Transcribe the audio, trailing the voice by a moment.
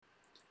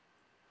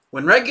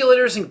When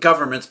regulators and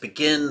governments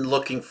begin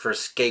looking for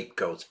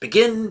scapegoats,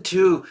 begin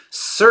to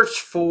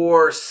search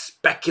for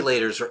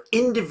speculators or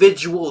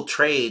individual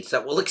trades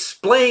that will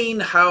explain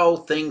how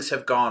things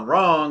have gone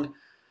wrong,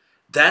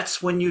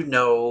 that's when you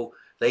know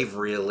they've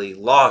really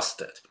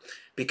lost it.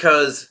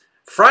 Because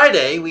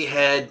Friday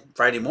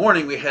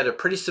morning, we had a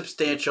pretty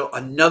substantial,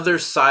 another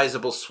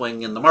sizable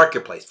swing in the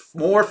marketplace.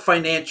 More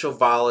financial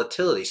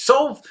volatility.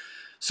 So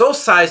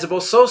sizable,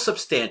 so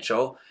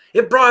substantial,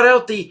 it brought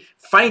out the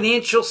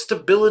Financial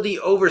Stability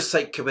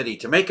Oversight Committee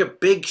to make a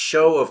big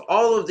show of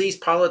all of these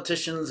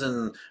politicians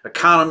and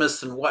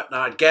economists and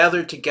whatnot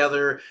gathered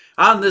together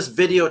on this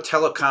video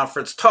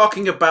teleconference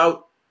talking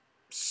about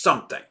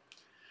something.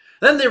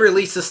 Then they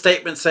released a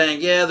statement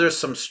saying, yeah, there's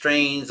some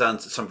strains on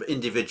some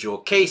individual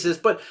cases,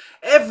 but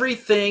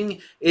everything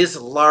is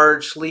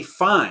largely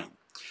fine.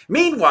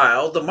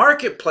 Meanwhile, the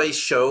marketplace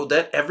showed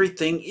that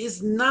everything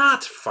is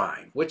not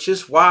fine, which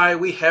is why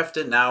we have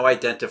to now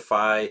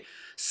identify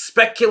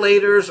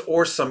speculators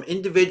or some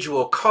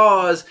individual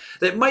cause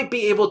that might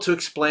be able to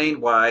explain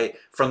why,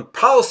 from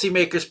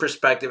policymakers'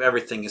 perspective,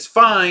 everything is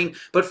fine,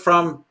 but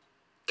from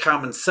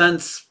common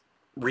sense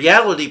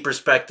reality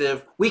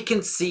perspective, we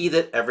can see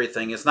that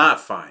everything is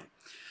not fine.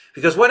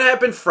 Because what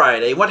happened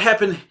Friday, what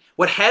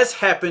has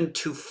happened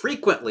too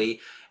frequently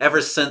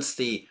ever since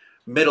the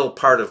middle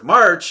part of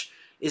March,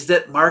 is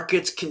that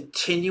markets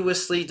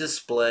continuously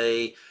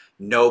display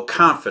no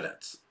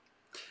confidence.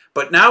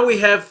 But now we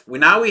have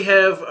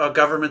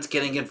governments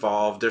getting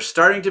involved. They're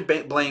starting to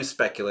blame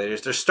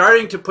speculators. They're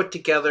starting to put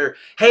together,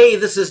 hey,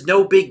 this is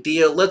no big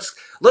deal. Let's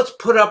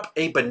put up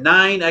a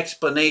benign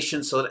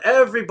explanation so that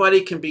everybody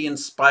can be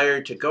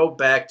inspired to go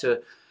back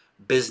to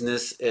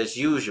business as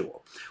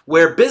usual.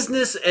 Where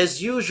business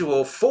as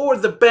usual for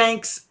the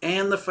banks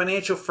and the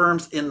financial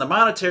firms in the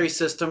monetary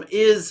system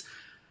is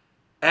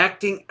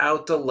acting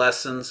out the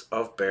lessons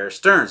of Bear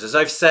Stearns. As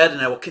I've said, and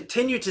I will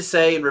continue to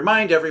say and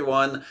remind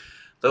everyone,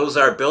 those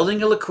are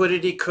building a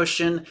liquidity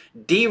cushion,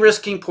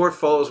 de-risking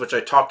portfolios, which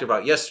I talked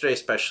about yesterday,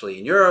 especially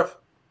in Europe,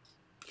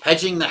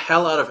 hedging the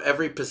hell out of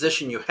every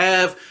position you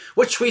have,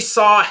 which we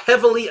saw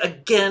heavily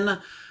again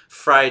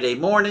Friday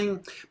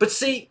morning. But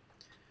see,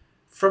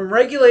 from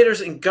regulators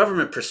and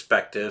government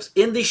perspectives,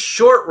 in the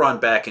short run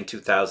back in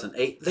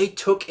 2008, they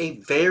took a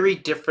very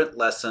different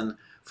lesson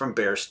from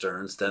Bear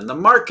Stearns than the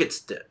markets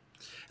did.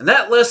 And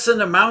that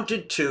lesson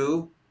amounted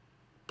to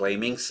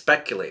blaming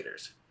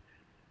speculators.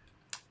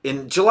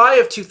 In July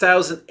of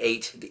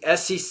 2008, the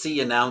SEC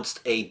announced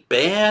a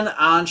ban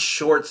on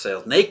short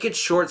sales, naked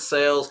short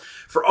sales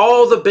for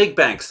all the big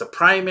banks, the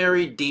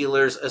primary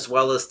dealers, as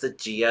well as the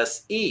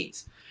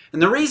GSEs.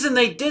 And the reason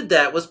they did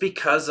that was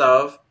because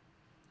of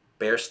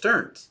Bear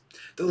Stearns.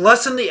 The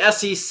lesson the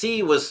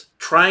SEC was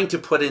trying to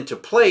put into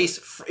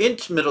place in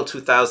middle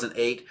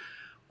 2008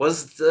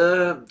 was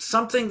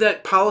something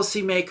that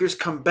policymakers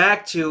come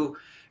back to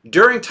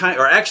during time,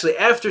 or actually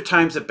after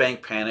times of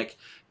bank panic,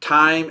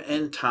 time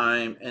and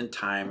time and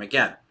time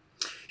again.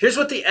 Here's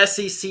what the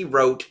SEC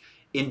wrote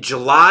in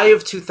July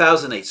of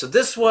 2008. So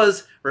this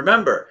was,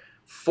 remember,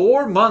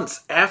 4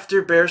 months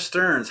after Bear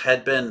Stearns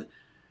had been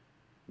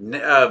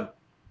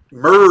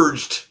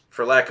merged,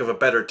 for lack of a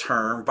better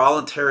term,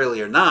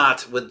 voluntarily or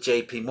not, with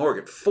JP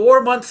Morgan.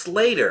 4 months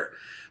later,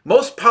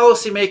 most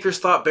policymakers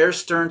thought Bear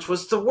Stearns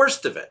was the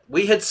worst of it.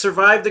 We had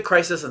survived the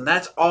crisis and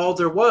that's all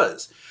there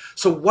was.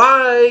 So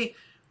why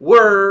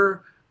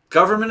were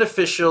government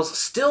officials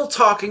still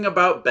talking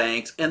about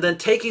banks and then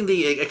taking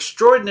the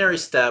extraordinary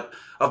step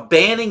of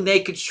banning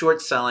naked short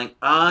selling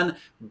on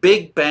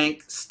big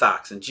bank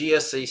stocks and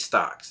GSE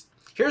stocks?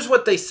 Here's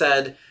what they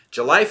said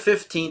July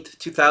 15th,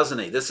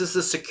 2008. This is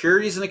the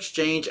Securities and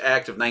Exchange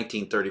Act of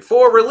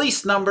 1934,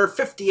 release number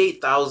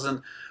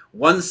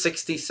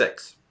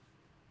 58,166.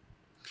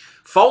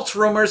 False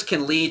rumors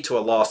can lead to a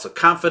loss of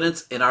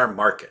confidence in our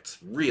markets,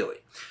 really.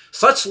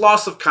 Such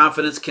loss of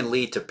confidence can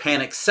lead to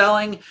panic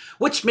selling,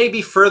 which may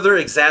be further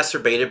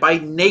exacerbated by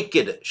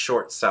naked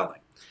short selling.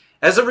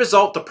 As a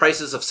result, the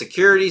prices of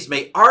securities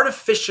may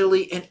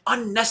artificially and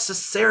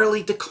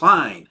unnecessarily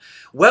decline,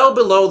 well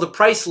below the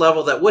price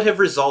level that would have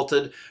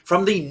resulted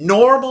from the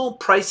normal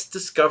price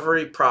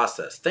discovery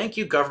process. Thank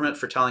you, government,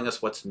 for telling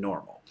us what's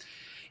normal.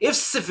 If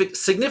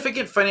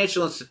significant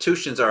financial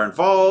institutions are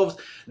involved,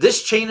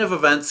 this chain of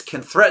events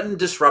can threaten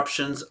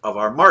disruptions of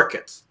our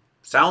markets.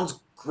 Sounds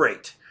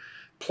great.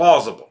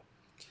 Plausible.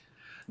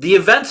 The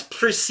events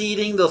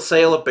preceding the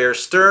sale of Bear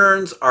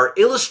Stearns are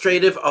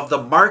illustrative of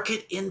the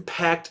market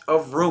impact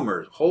of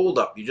rumors. Hold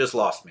up, you just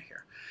lost me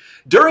here.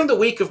 During the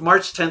week of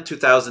March 10,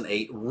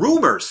 2008,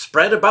 rumors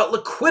spread about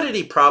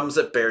liquidity problems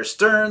at Bear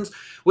Stearns,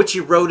 which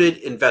eroded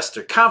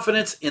investor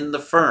confidence in the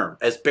firm.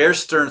 As Bear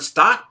Stearns'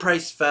 stock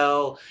price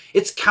fell,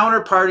 its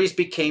counterparties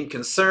became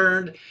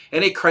concerned,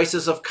 and a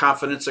crisis of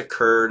confidence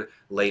occurred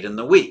late in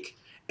the week.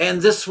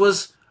 And this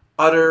was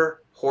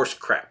utter horse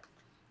crap.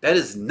 That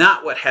is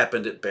not what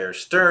happened at Bear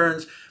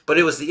Stearns, but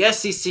it was the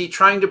SEC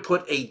trying to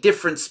put a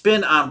different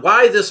spin on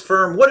why this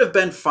firm would have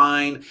been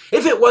fine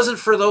if it wasn't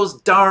for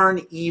those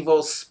darn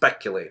evil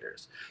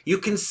speculators. You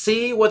can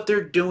see what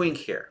they're doing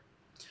here.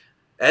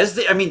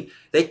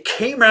 They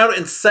came out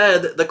and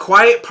said the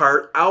quiet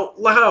part out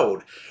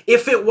loud.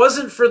 If it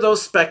wasn't for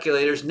those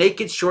speculators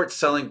naked short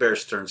selling Bear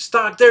Stearns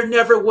stock, there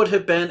never would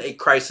have been a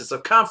crisis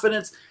of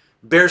confidence.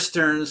 Bear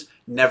Stearns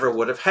never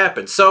would have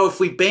happened. So if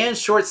we ban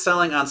short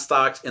selling on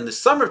stocks in the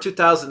summer of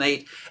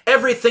 2008,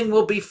 everything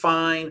will be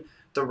fine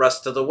the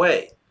rest of the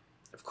way.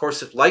 Of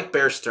course, if like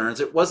Bear Stearns,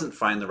 it wasn't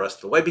fine the rest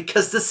of the way,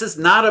 because this is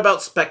not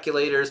about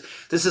speculators.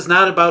 This is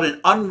not about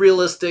an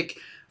unrealistic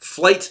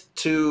flight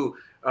to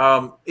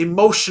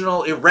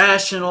emotional,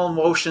 irrational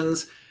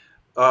emotions,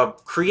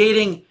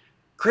 creating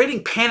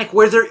panic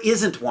where there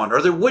isn't one,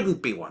 or there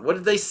wouldn't be one. What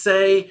did they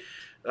say?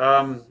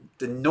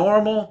 The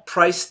normal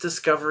price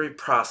discovery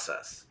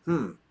process.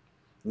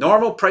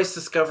 Normal price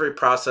discovery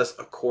process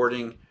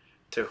according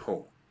to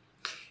whom?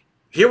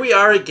 Here we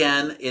are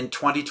again in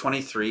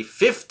 2023,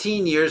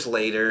 15 years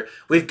later.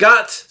 We've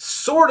got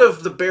sort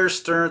of the Bear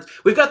Stearns.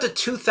 We've got the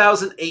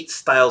 2008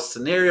 style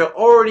scenario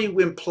already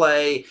in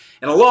play.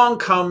 And along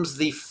comes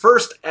the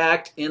first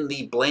act in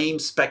the blame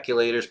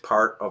speculators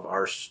part of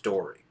our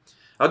story.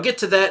 I'll get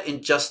to that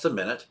in just a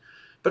minute.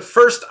 But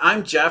first,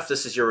 I'm Jeff.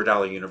 This is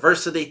Eurodollar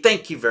University.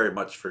 Thank you very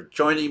much for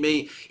joining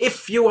me.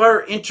 If you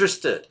are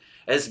interested,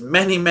 as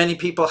many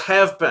people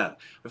have been,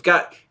 we've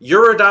got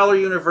Eurodollar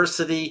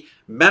University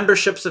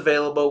memberships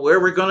available where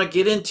we're going to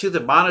get into the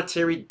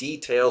monetary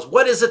details.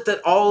 What is it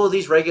that all of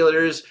these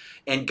regulators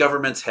and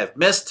governments have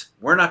missed?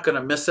 We're not going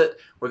to miss it.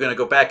 We're going to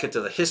go back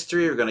into the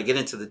history. We're going to get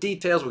into the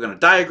details. We're going to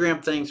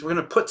diagram things. We're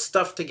going to put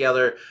stuff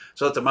together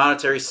so that the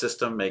monetary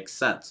system makes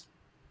sense.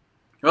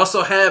 We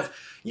also have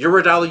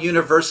Eurodollar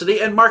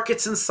University and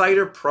Markets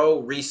Insider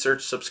Pro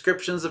research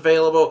subscriptions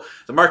available.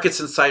 The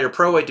Markets Insider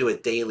Pro, I do a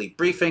daily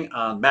briefing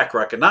on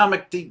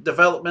macroeconomic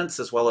developments,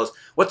 as well as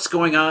what's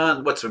going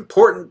on, what's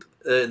important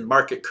in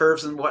market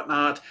curves and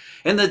whatnot.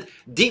 And the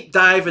deep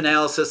dive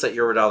analysis at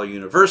Eurodollar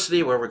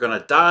University, where we're going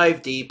to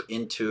dive deep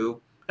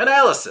into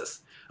analysis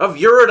of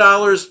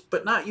Eurodollars,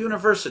 but not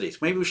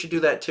universities. Maybe we should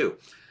do that too.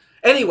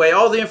 Anyway,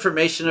 all the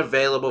information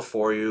available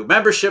for you.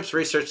 Memberships,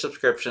 research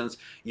subscriptions,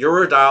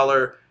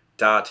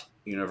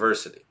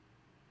 Eurodollar.University.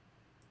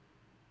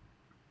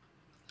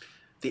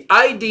 The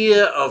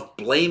idea of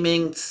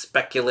blaming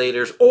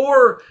speculators,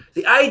 or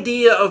the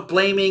idea of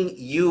blaming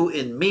you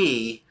and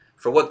me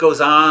for what goes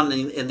on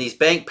in these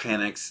bank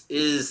panics,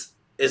 is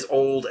as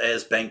old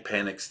as bank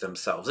panics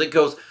themselves. It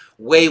goes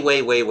way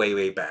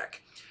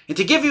back. And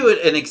to give you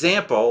an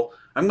example,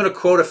 I'm going to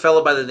quote a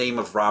fellow by the name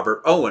of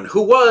Robert Owen,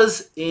 who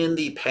was, in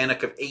the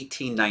Panic of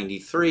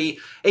 1893,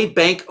 a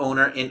bank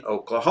owner in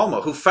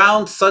Oklahoma, who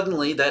found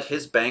suddenly that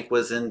his bank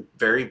was in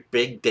very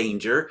big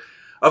danger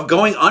of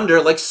going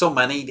under, like so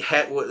many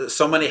had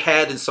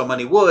and so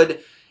many would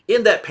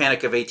in that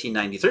Panic of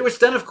 1893, which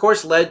then, of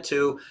course, led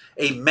to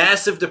a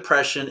massive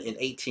depression in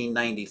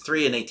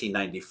 1893 and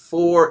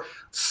 1894,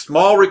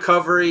 small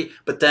recovery,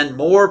 but then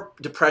more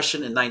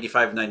depression in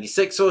 95 and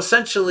 96. So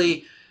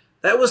essentially,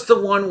 that was the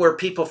one where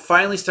people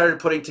finally started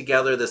putting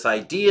together this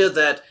idea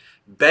that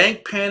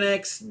bank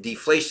panics,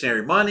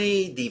 deflationary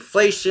money,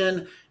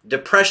 deflation,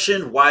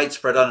 depression,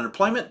 widespread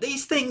unemployment,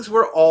 these things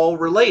were all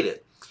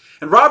related.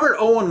 And Robert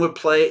Owen would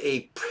play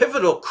a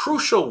pivotal,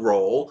 crucial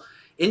role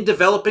in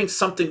developing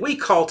something we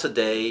call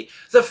today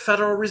the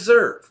Federal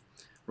Reserve.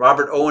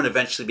 Robert Owen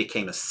eventually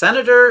became a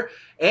senator,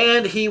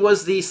 and he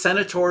was the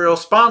senatorial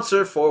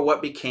sponsor for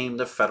what became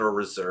the Federal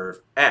Reserve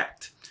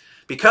Act.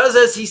 Because,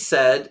 as he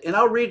said, and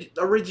I'll read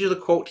you the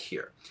quote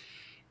here,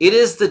 "It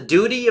is the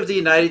duty of the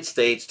United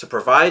States to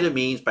provide a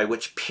means by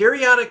which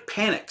periodic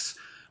panics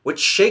which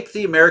shake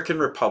the American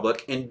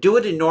Republic and do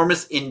it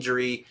enormous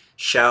injury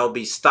shall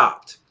be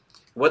stopped."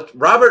 What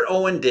Robert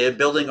Owen did,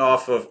 building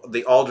off of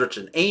the Aldrich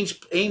and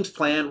Ames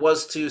plan,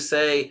 was to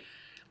say,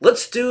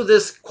 let's do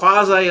this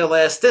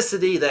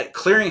quasi-elasticity that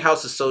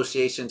clearinghouse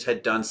associations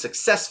had done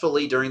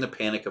successfully during the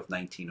Panic of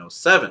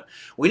 1907.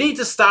 We need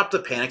to stop the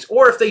panics,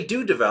 or if they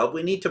do develop,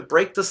 we need to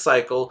break the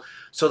cycle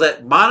so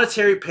that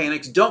monetary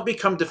panics don't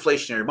become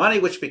deflationary money,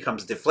 which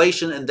becomes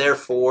deflation and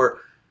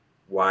therefore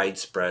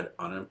widespread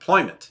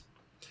unemployment.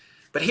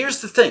 But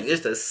here's the thing,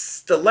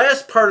 is the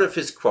last part of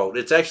his quote.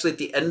 It's actually at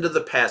the end of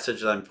the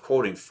passage that I'm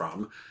quoting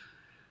from.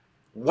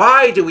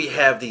 Why do we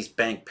have these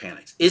bank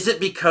panics? Is it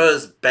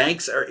because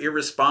banks are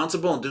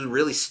irresponsible and do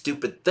really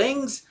stupid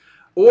things?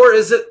 Or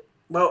is it,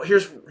 well,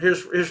 here's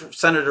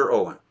Senator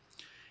Owen.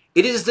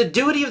 "It is the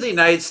duty of the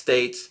United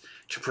States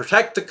to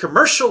protect the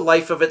commercial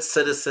life of its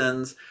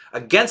citizens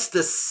against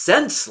this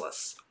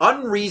senseless,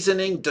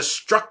 unreasoning,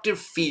 destructive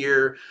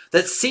fear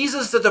that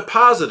seizes the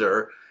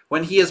depositor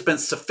when he has been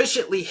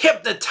sufficiently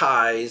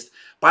hypnotized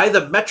by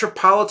the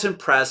metropolitan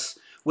press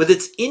with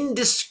its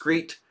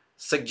indiscreet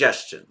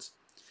suggestions."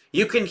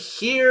 You can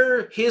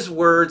hear his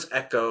words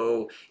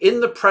echo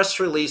in the press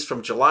release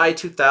from July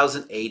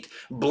 2008,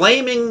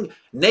 blaming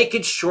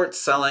naked short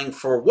selling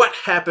for what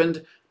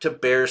happened to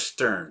Bear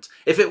Stearns.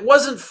 If it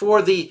wasn't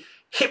for the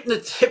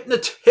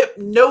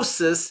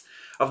hypnosis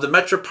of the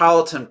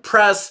metropolitan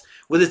press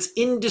with its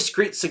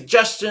indiscreet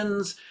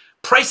suggestions,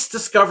 price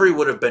discovery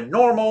would have been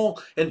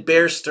normal and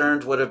Bear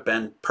Stearns would have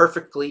been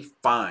perfectly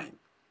fine.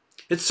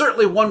 It's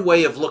certainly one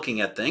way of looking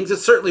at things.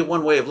 It's certainly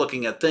one way of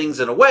looking at things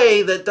in a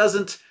way that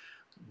doesn't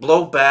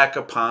blow back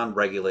upon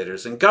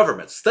regulators and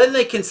governments. Then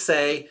they can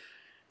say,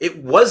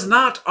 it was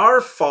not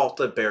our fault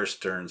that Bear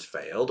Stearns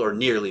failed or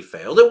nearly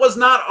failed. It was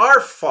not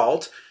our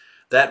fault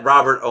that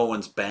Robert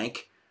Owen's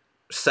bank,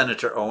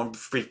 Senator Owen,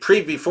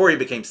 before he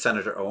became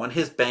Senator Owen,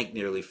 his bank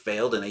nearly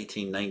failed in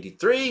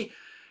 1893.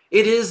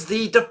 It is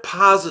the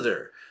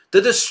depositor,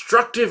 the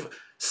destructive,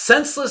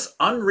 senseless,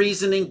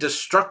 unreasoning,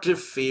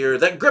 destructive fear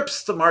that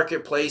grips the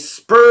marketplace,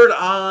 spurred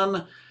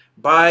on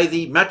by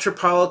the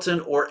metropolitan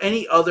or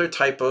any other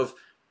type of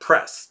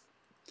press.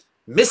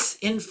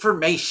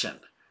 Misinformation.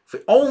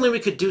 If only we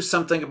could do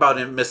something about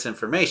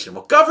misinformation.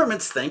 Well,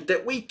 governments think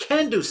that we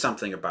can do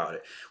something about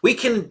it. We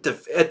can,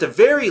 at the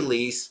very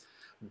least,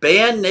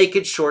 ban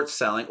naked short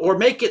selling or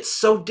make it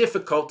so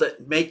difficult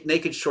that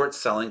naked short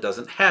selling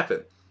doesn't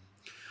happen.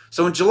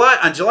 So on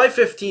July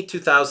 15,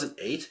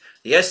 2008,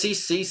 the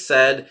SEC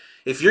said,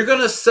 if you're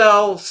going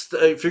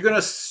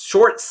to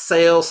short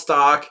sale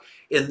stock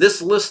in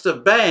this list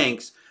of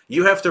banks,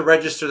 you have to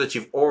register that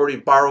you've already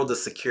borrowed the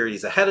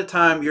securities ahead of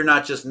time. You're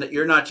not just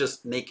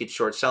naked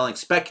short selling,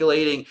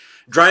 speculating,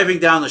 driving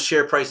down the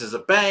share prices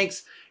of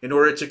banks in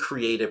order to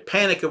create a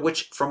panic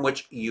from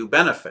which you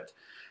benefit.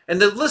 And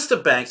the list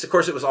of banks, of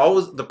course, it was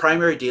always the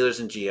primary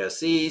dealers and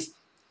GSEs.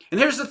 And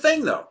here's the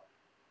thing, though.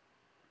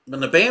 When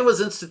the ban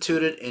was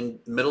instituted in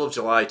the middle of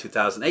July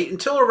 2008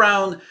 until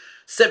around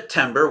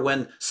September,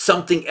 when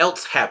something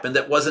else happened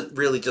that wasn't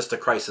really just a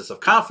crisis of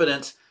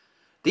confidence,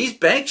 these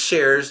bank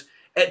shares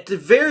at the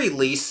very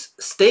least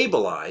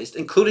stabilized,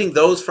 including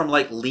those from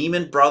like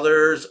Lehman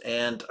Brothers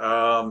and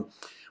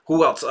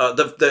who else?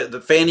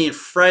 The Fannie and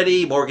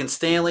Freddie, Morgan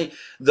Stanley,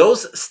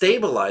 those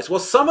stabilized. Well,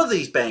 some of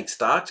these bank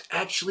stocks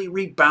actually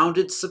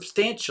rebounded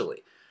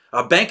substantially.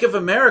 Bank of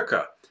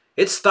America,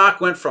 its stock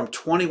went from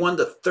 21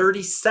 to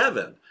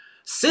 37.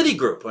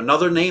 Citigroup,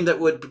 another name that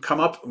would come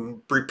up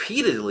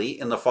repeatedly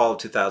in the fall of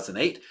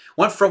 2008,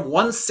 went from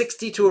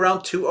 160 to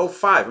around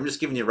 205. I'm just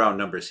giving you round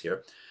numbers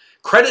here.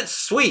 Credit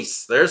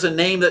Suisse, there's a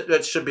name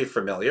that should be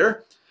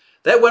familiar.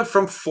 That went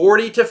from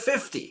 40 to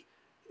 50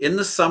 in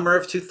the summer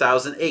of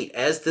 2008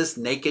 as this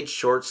naked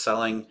short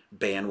selling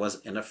ban was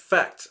in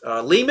effect.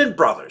 Lehman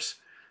Brothers,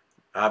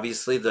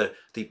 obviously the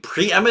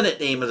preeminent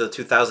name of the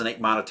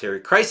 2008 monetary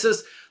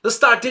crisis. The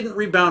stock didn't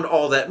rebound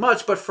all that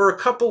much, but for a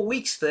couple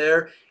weeks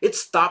there, it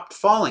stopped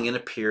falling and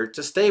appeared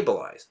to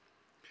stabilize.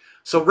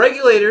 So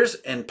regulators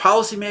and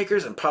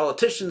policymakers and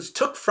politicians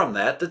took from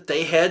that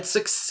they had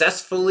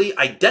successfully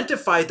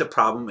identified the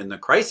problem in the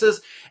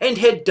crisis and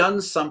had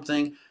done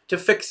something to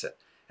fix it.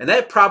 And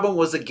that problem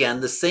was,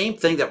 again, the same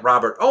thing that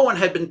Robert Owen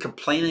had been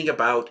complaining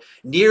about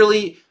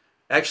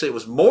actually it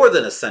was more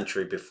than a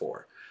century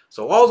before.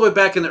 So all the way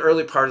back in the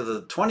early part of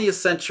the 20th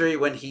century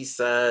when he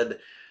said,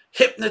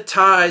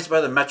 hypnotized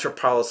by the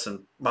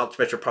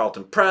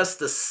metropolitan press,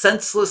 the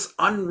senseless,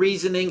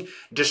 unreasoning,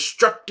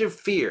 destructive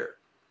fear.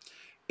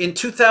 In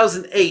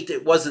 2008,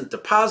 it wasn't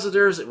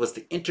depositors, it was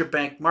the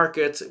interbank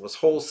markets, it was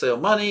wholesale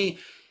money.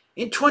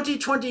 In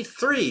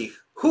 2023,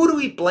 who do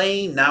we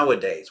blame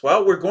nowadays?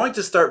 Well, we're going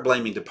to start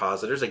blaming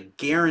depositors, I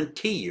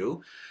guarantee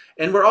you.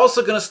 And we're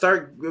also going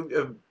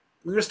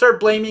to start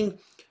blaming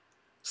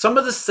some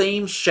of the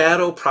same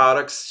shadow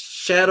products,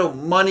 shadow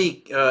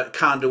money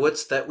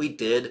conduits that we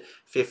did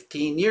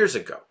 15 years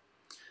ago.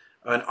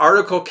 An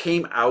article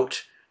came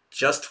out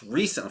just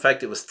recent, in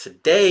fact it was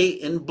today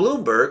in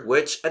Bloomberg,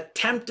 which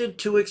attempted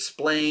to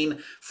explain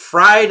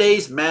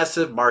Friday's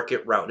massive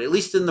market rout, at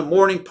least in the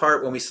morning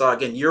part when we saw,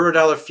 again,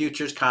 Eurodollar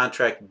futures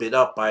contract bid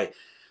up by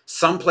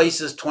some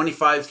places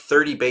 25,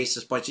 30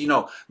 basis points,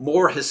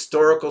 more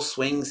historical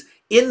swings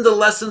in the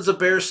lessons of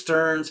Bear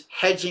Stearns,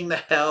 hedging the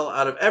hell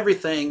out of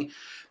everything,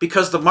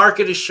 because the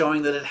market is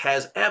showing that it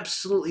has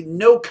absolutely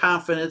no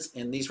confidence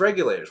in these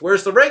regulators.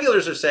 Whereas the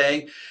regulators are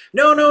saying,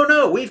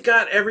 no, we've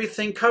got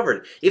everything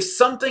covered. If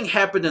something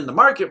happened in the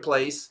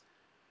marketplace,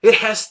 it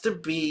has to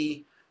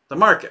be the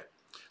market.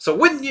 So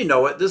wouldn't you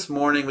know it, this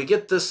morning we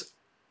get this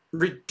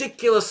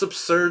ridiculous,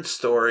 absurd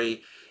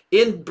story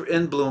in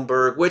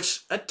Bloomberg,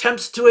 which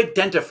attempts to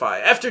identify,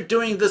 after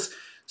doing this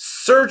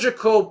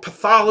surgical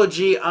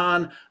pathology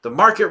on the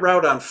market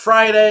rout on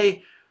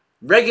Friday,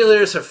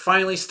 regulators have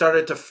finally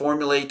started to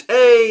formulate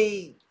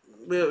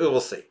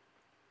we'll see.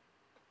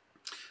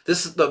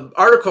 This is the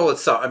article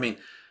itself.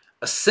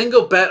 A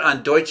single bet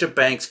on Deutsche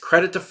Bank's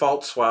credit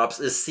default swaps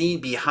is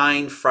seen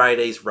behind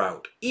Friday's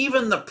rout.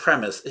 Even the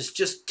premise is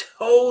just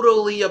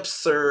totally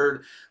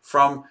absurd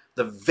from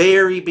the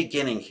very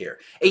beginning here.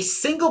 A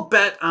single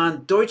bet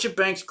on Deutsche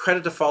Bank's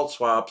credit default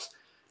swaps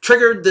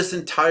triggered this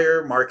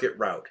entire market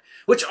rout,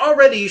 which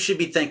already you should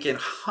be thinking,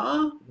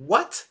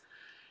 what?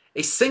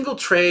 A single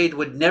trade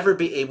would never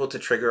be able to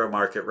trigger a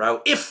market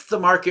rout if the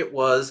market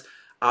was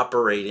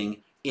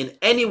operating in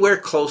anywhere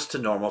close to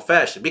normal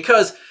fashion.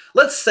 Because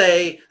let's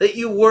say that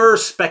you were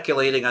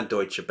speculating on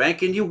Deutsche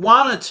Bank and you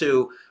wanted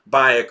to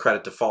buy a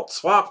credit default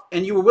swap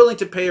and you were willing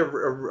to pay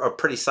a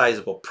pretty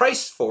sizable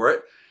price for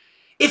it.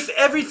 If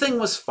everything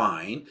was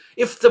fine,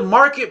 if the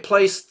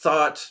marketplace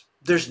thought,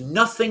 There's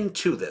nothing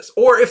to this.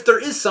 Or if there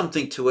is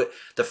something to it,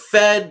 the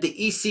Fed, the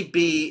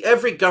ECB,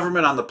 every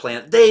government on the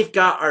planet, they've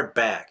got our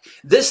back.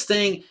 This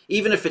thing,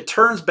 even if it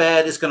turns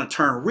bad, is going to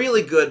turn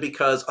really good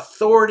because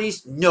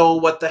authorities know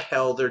what the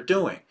hell they're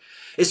doing.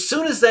 As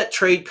soon as that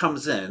trade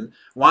comes in,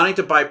 wanting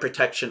to buy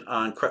protection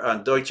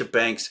on Deutsche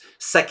Bank's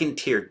second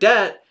tier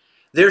debt,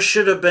 there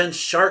should have been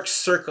sharks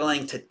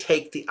circling to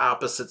take the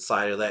opposite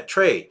side of that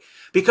trade.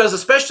 Because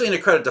especially in a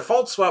credit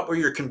default swap where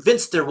you're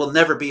convinced there will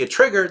never be a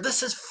trigger,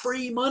 this is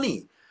free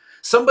money.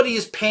 Somebody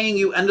is paying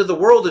you end of the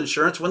world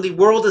insurance when the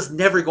world is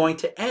never going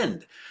to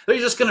end. They're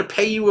just going to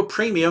pay you a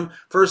premium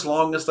for as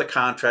long as the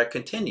contract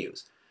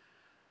continues.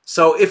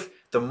 So if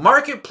the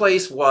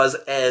marketplace was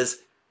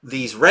as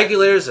these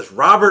regulators, as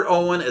Robert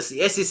Owen, as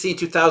the SEC in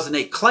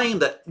 2008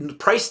 claimed that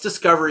price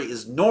discovery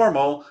is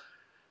normal,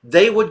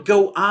 they would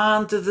go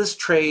on to this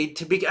trade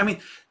to be,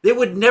 they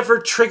would never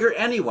trigger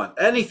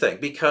anything,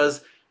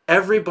 because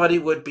everybody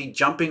would be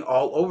jumping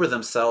all over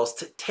themselves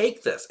to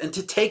take this and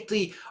to take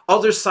the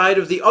other side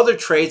of the other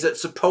trades that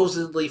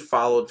supposedly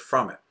followed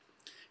from it.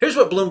 Here's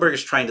what Bloomberg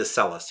is trying to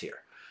sell us here.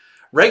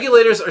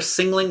 Regulators are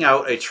singling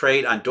out a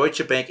trade on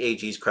Deutsche Bank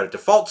AG's credit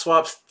default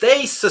swaps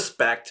they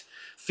suspect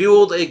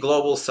fueled a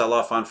global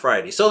sell-off on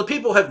Friday. So the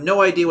people have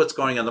no idea what's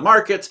going on in the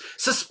markets,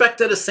 suspect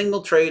that a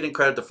single trade in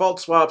credit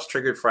default swaps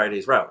triggered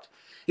Friday's rout.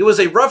 It was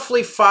a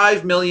roughly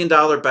 $5 million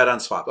bet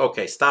on swap.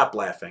 Okay, stop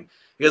laughing,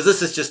 because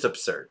this is just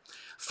absurd.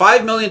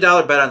 $5 million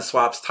bet on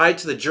swaps tied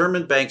to the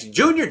German bank's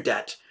junior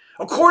debt,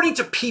 according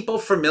to people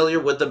familiar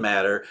with the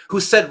matter, who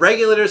said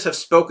regulators have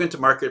spoken to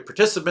market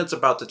participants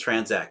about the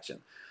transaction.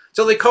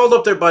 So they called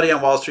up their buddy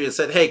on Wall Street and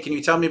said, hey, can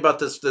you tell me about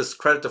this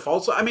credit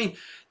default? So,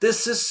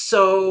 this is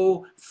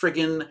so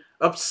friggin'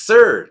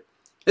 absurd.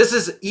 This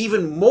is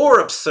even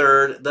more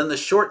absurd than the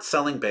short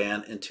selling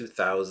ban in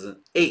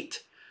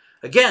 2008.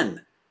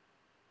 Again,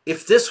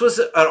 if this was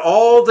at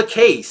all the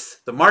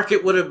case, the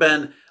market would have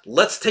been,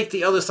 let's take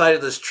the other side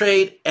of this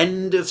trade,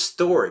 end of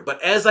story.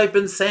 But as I've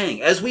been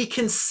saying, as we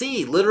can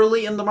see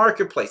literally in the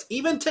marketplace,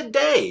 even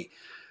today,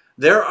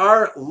 there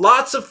are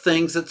lots of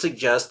things that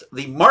suggest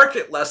the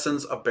market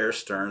lessons of Bear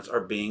Stearns are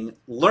being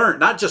learned,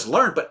 not just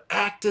learned, but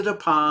acted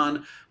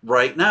upon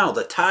right now.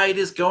 The tide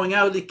is going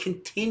out and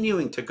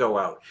continuing to go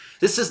out.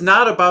 This is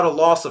not about a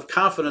loss of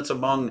confidence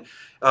among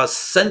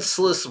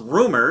senseless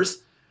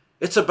rumors.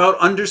 It's about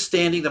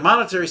understanding the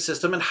monetary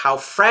system and how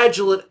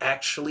fragile it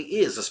actually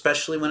is,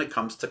 especially when it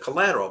comes to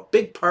collateral. A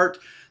big part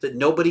that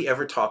nobody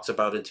ever talks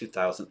about in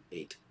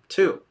 2008,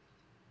 too.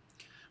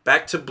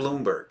 Back to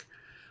Bloomberg.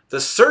 The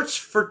search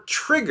for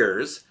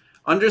triggers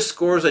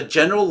underscores a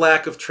general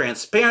lack of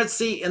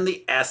transparency in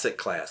the asset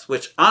class,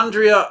 which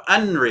Andrea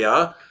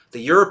Enria, the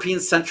European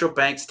Central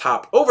Bank's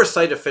top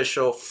oversight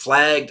official,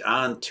 flagged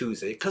on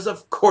Tuesday, because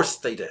of course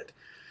they did.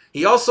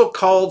 He also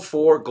called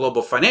for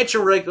global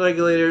financial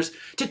regulators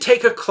to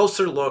take a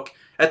closer look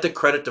at the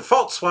credit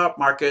default swap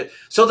market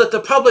so that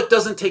the public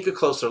doesn't take a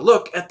closer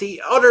look at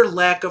the utter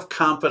lack of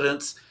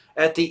confidence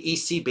at the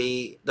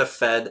ECB, the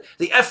Fed,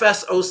 the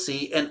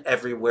FSOC, and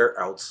everywhere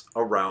else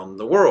around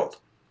the world.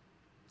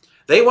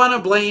 They want to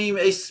blame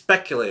a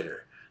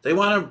speculator. They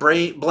want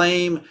to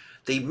blame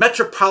the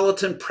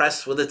metropolitan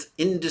press with its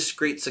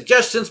indiscreet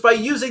suggestions by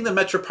using the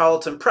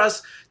metropolitan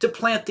press to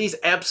plant these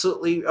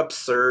absolutely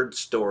absurd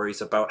stories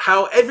about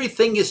how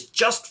everything is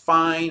just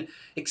fine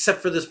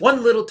except for this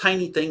one little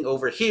tiny thing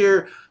over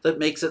here that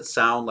makes it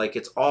sound like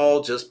it's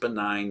all just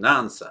benign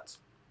nonsense.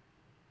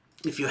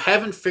 If you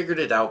haven't figured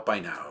it out by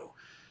now,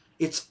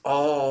 it's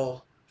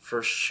all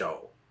for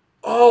show.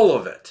 All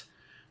of it.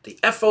 The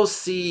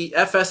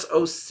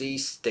FSOC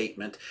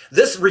statement,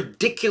 this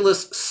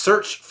ridiculous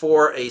search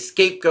for a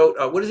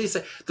scapegoat, what does he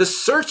say? The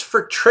search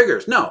for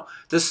triggers. No,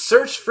 the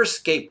search for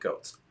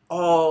scapegoats.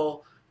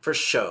 All for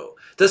show.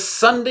 The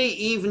Sunday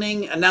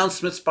evening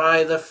announcements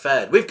by the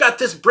Fed. We've got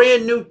this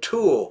brand new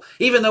tool.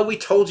 Even though we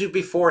told you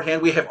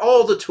beforehand we have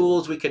all the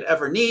tools we could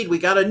ever need, we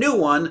got a new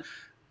one.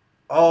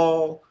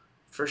 All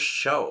for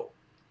show.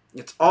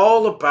 It's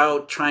all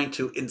about trying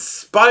to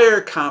inspire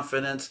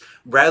confidence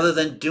rather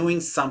than doing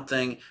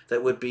something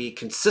that would be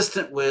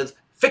consistent with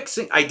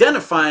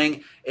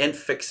identifying and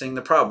fixing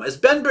the problem. As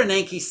Ben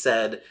Bernanke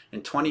said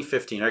in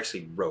 2015, or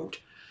actually wrote,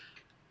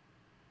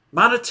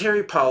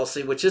 monetary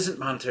policy, which isn't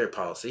monetary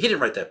policy, he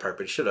didn't write that part,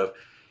 but he should have,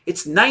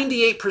 it's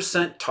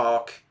 98%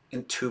 talk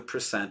and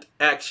 2%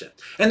 action.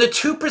 And the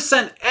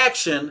 2%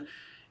 action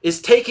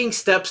is taking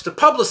steps to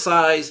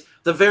publicize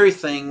the very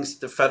things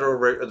the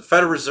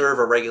Federal Reserve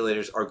or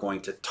regulators are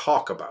going to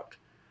talk about.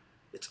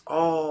 It's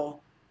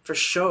all for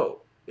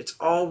show. It's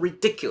all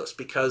ridiculous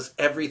because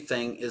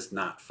everything is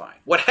not fine.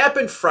 What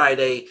happened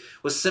Friday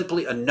was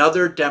simply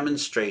another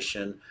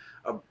demonstration.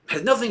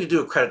 Had nothing to do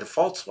with credit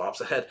default swaps.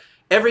 It had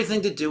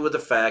everything to do with the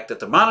fact that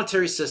the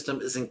monetary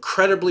system is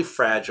incredibly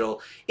fragile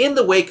in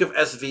the wake of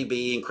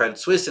SVB and Credit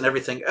Suisse and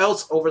everything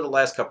else over the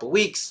last couple of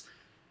weeks.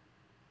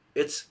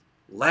 It's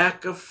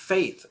lack of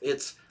faith.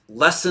 It's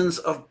lessons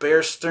of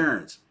Bear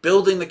Stearns,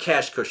 building the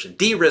cash cushion,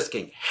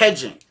 de-risking,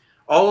 hedging.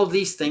 All of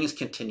these things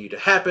continue to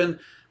happen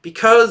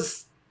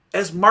because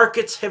As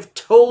markets have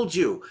told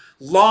you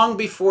long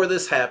before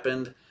this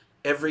happened,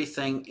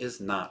 everything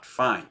is not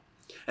fine.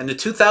 And the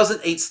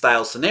 2008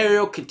 style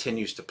scenario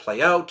continues to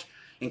play out,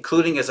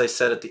 including, as I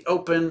said at the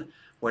open,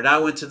 we're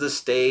now into the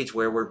stage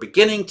where we're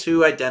beginning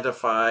to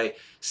identify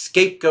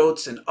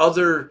scapegoats and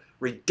other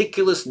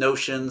ridiculous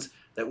notions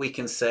that we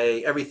can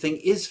say everything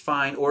is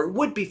fine or it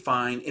would be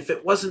fine if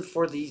it wasn't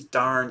for these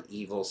darn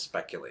evil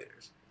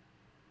speculators.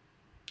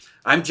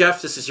 I'm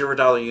Jeff. This is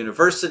Eurodollar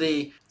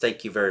University.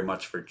 Thank you very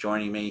much for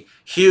joining me.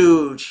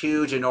 Huge,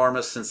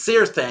 enormous,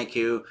 sincere thank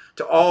you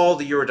to all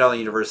the Eurodollar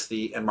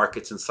University and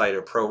Markets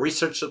Insider Pro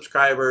research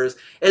subscribers,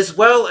 as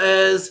well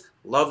as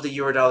love the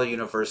Eurodollar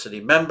University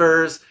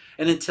members.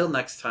 And until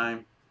next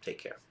time,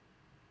 take care.